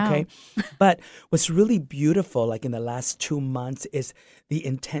 okay? But what's really beautiful, like in the last 2 months, is the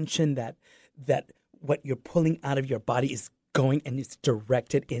intention that what you're pulling out of your body is going and it's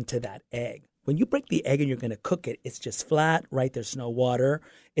directed into that egg. When you break the egg and you're going to cook it, it's just flat, right? There's no water.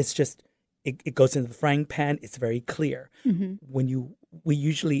 It's just, it goes into the frying pan. It's very clear. Mm-hmm. We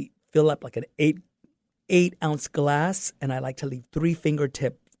usually fill up like an 8 ounce glass, and I like to leave 3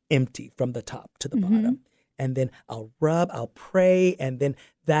 fingertips empty from the top to the bottom. And then I'll pray, and then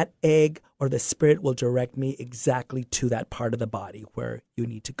that egg or the spirit will direct me exactly to that part of the body where you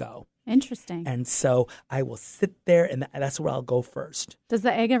need to go. Interesting. And so I will sit there, and that's where I'll go first. Does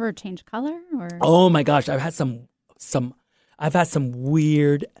the egg ever change color? Or? Oh my gosh, I've had some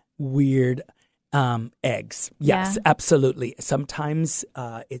weird eggs. Yes, absolutely. Sometimes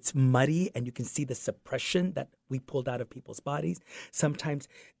it's muddy, and you can see the suppression that we pulled out of people's bodies. Sometimes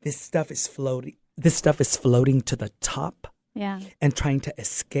this stuff is floating to the top. Yeah. And trying to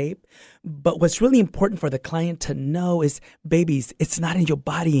escape. But what's really important for the client to know is, babies, it's not in your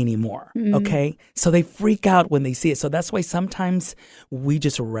body anymore, okay? So they freak out when they see it. So that's why sometimes we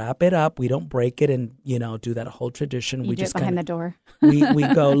just wrap it up. We don't break it and, do that whole tradition. We just behind the door. we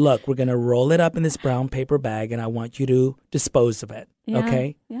go, look, we're going to roll it up in this brown paper bag, and I want you to dispose of it,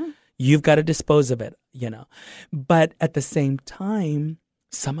 okay? Yeah. You've got to dispose of it, But at the same time,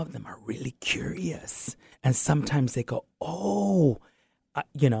 some of them are really curious. And sometimes they go,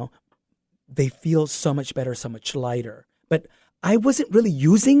 they feel so much better, so much lighter. But I wasn't really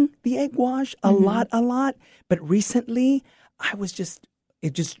using the egg wash a lot. But recently,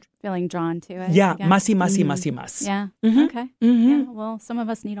 it just feeling drawn to it. Yeah, más. Yeah. Mm-hmm. Okay. Mm-hmm. Yeah. Well, some of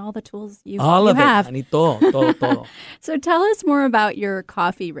us need all the tools you have. All of it. I need todo. So tell us more about your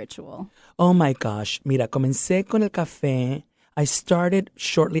coffee ritual. Oh my gosh. Mira, comencé con el café. I started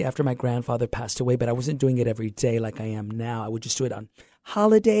shortly after my grandfather passed away, but I wasn't doing it every day like I am now. I would just do it on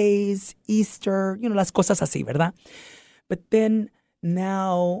holidays, Easter, las cosas así, ¿verdad? But then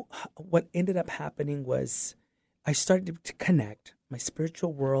now what ended up happening was I started to connect. My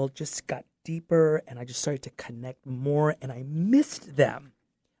spiritual world just got deeper, and I just started to connect more, and I missed them.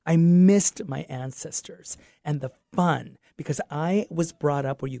 I missed my ancestors and the fun, because I was brought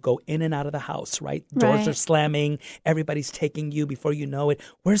up where you go in and out of the house, right? Doors are slamming. Everybody's taking you before you know it.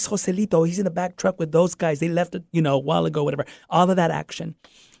 Where's Joselito? He's in the back truck with those guys. They left it, a while ago, whatever. All of that action.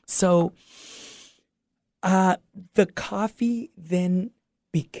 So the coffee then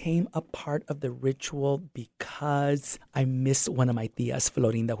became a part of the ritual because I missed one of my tias,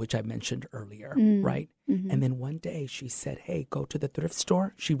 Florinda, which I mentioned earlier, right? Mm-hmm. And then one day she said, hey, go to the thrift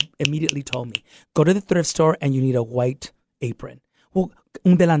store. She immediately told me, go to the thrift store and you need a white apron. Well,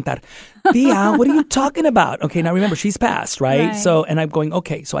 un delantal. Tia, what are you talking about? Okay, now remember, she's passed, right? So, and I'm going,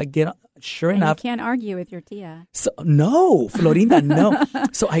 okay, so I get, sure enough. You can't argue with your tia. So, no, Florinda, no.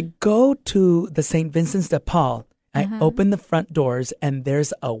 So I go to the St. Vincent's de Paul. I open the front doors, and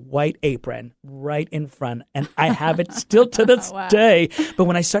there's a white apron right in front, and I have it still to this day. But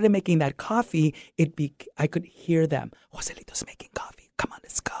when I started making that coffee, I could hear them. Joselito's making coffee. Come on,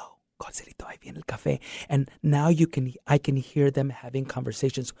 let's go. Joselito, ahí viene el café. And now I can hear them having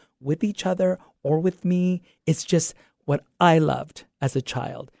conversations with each other or with me. It's just what I loved as a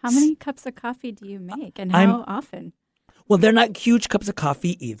child. How many cups of coffee do you make, and how often? Well, they're not huge cups of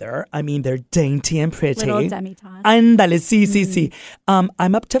coffee either. I mean, they're dainty and pretty. Little demi-tasse. Ándale, sí.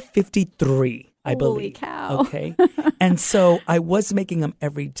 I'm up to 53, I believe. Holy cow. Okay. And so I was making them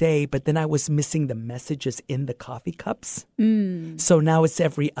every day, but then I was missing the messages in the coffee cups. So now it's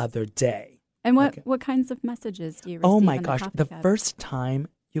every other day. And what kinds of messages do you receive? Oh my gosh. The cups? first time,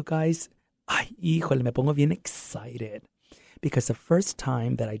 you guys, híjole, me pongo bien excited. Because the first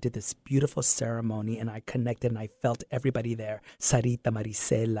time that I did this beautiful ceremony and I connected and I felt everybody there, Sarita,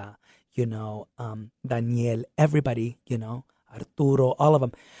 Marisela, Daniel, everybody, Arturo, all of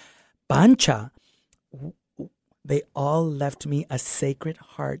them. Pancha, they all left me a sacred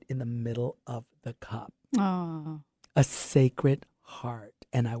heart in the middle of the cup. Oh. A sacred heart.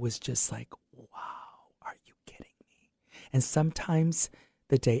 And I was just like, wow, are you kidding me? And sometimes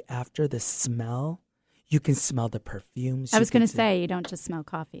the day after, the smell, You can smell the perfumes. I was going to say, you don't just smell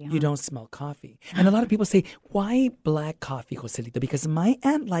coffee. Huh? You don't smell coffee. And a lot of people say, why black coffee, Joselito? Because my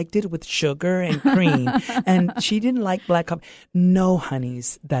aunt liked it with sugar and cream, and she didn't like black coffee. No,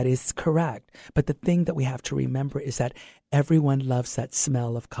 honeys, that is correct. But the thing that we have to remember is that everyone loves that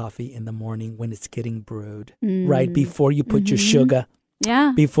smell of coffee in the morning when it's getting brewed, right? Before you put your sugar.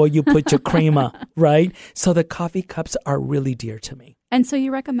 Yeah. Before you put your crema, right? So the coffee cups are really dear to me. And so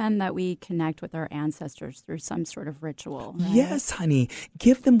you recommend that we connect with our ancestors through some sort of ritual, right? Yes, honey.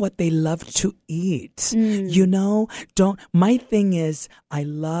 Give them what they love to eat. You know, my thing is, I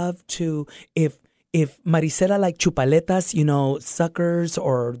love to, if Maricela like chupaletas, you know, suckers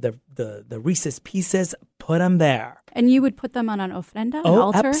or the Reese's Pieces, put them there. And you would put them on an ofrenda, an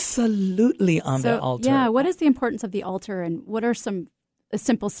altar? Absolutely on the altar. Yeah, what is the importance of the altar, and what are some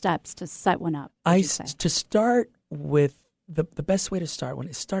simple steps to set one up? To start with, the best way to start one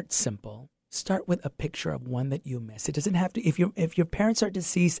is start simple. Start with a picture of one that you miss. It doesn't have to, if your parents are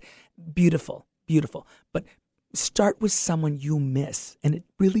deceased, beautiful. But start with someone you miss. And it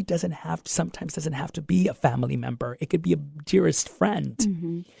really sometimes doesn't have to be a family member. It could be a dearest friend.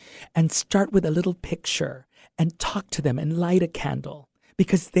 Mm-hmm. And start with a little picture and talk to them and light a candle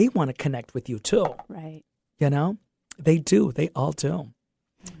because they want to connect with you too. Right. You know, they do. They all do.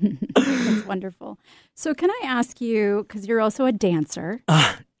 That's wonderful. So can I ask you, because you're also a dancer.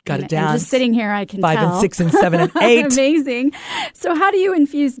 Got to dance. And just sitting here, I can 5 tell. and 6 and 7 and 8. Amazing. So how do you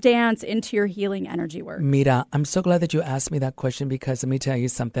infuse dance into your healing energy work? Mira, I'm so glad that you asked me that question because let me tell you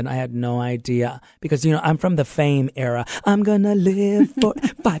something. I had no idea. Because, you know, I'm from the fame era. I'm going to live for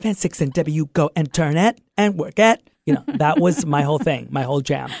 5 and 6 and W, go and turn it and work it. You know, that was my whole thing, my whole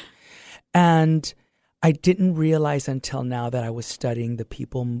jam. And I didn't realize until now that I was studying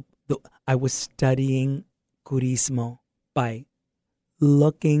I was studying Curanderismo by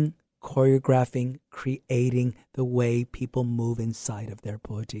looking, choreographing, creating the way people move inside of their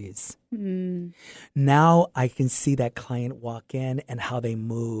bodies. Now I can see that client walk in and how they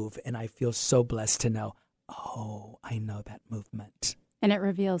move, and I feel so blessed to know, I know that movement. And it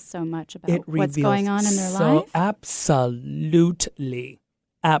reveals so much about what's going on in their life? Absolutely.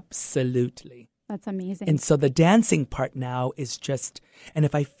 That's amazing. And so the dancing part now is just, and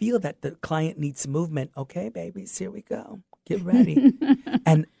if I feel that the client needs movement, okay, babies, here we go. Get ready.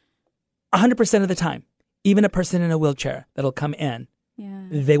 And 100% of the time, even a person in a wheelchair that'll come in,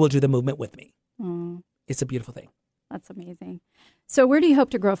 they will do the movement with me. It's a beautiful thing. That's amazing. So where do you hope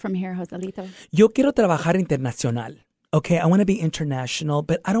to grow from here, Joselito? Yo quiero trabajar internacional. Okay, I want to be international,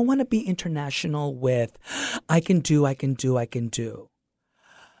 but I don't want to be international with I can do.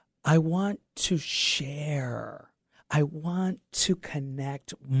 I want to share. I want to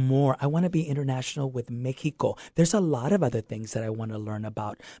connect more. I want to be international with Mexico. There's a lot of other things that I want to learn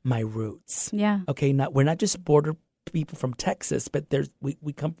about my roots. Yeah. Okay, we're not just border people from Texas, but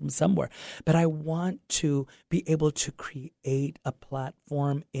we come from somewhere. But I want to be able to create a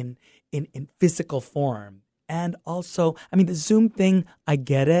platform in physical form. And also, I mean, the Zoom thing, I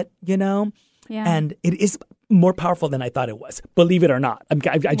get it, you know? Yeah. And it is more powerful than I thought it was, believe it or not.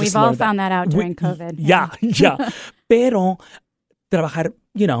 We've all found that out during COVID. Yeah. Pero trabajar,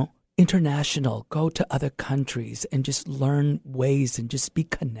 you know, international, go to other countries and just learn ways and just be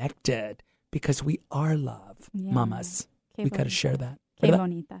connected because we are love, mamas. We got to share that. Que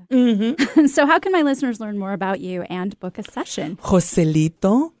bonita. Mm-hmm. So how can my listeners learn more about you and book a session?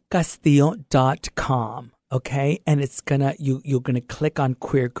 JoselitoCastillo.com. Okay. And it's you're going to click on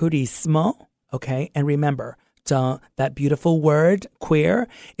Curanderismo. Okay. And remember, that beautiful word, queer,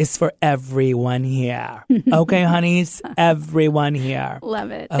 is for everyone here. Okay, honeys? Everyone here.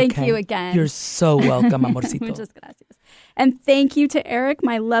 Love it. Okay. Thank you again. You're so welcome, amorcito. Muchas gracias. And thank you to Eric,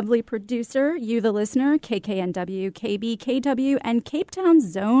 my lovely producer, you, the listener, KKNW, KBKW, and Cape Town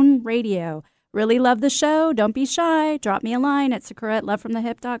Zone Radio. Really love the show. Don't be shy. Drop me a line at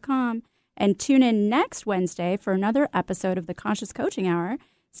sakura@lovefromthehyp.com. And tune in next Wednesday for another episode of the Conscious Coaching Hour.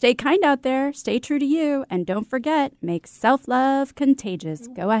 Stay kind out there, stay true to you, and don't forget, make self-love contagious.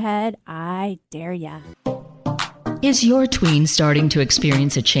 Go ahead, I dare ya. Is your tween starting to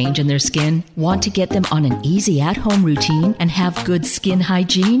experience a change in their skin? Want to get them on an easy at-home routine and have good skin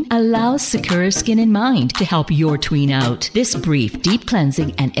hygiene? Allow Sakura Skin in Mind to help your tween out. This brief, deep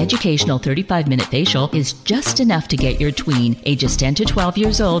cleansing and educational 35-minute facial is just enough to get your tween, ages 10 to 12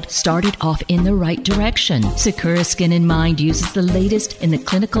 years old, started off in the right direction. Sakura Skin in Mind uses the latest in the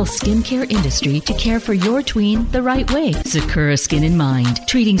clinical skincare industry to care for your tween the right way. Sakura Skin in Mind,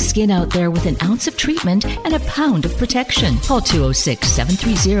 treating skin out there with an ounce of treatment and a pound of protection. Call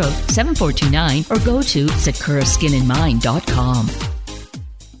 206-730-7429 or go to sakuraskininmind.com.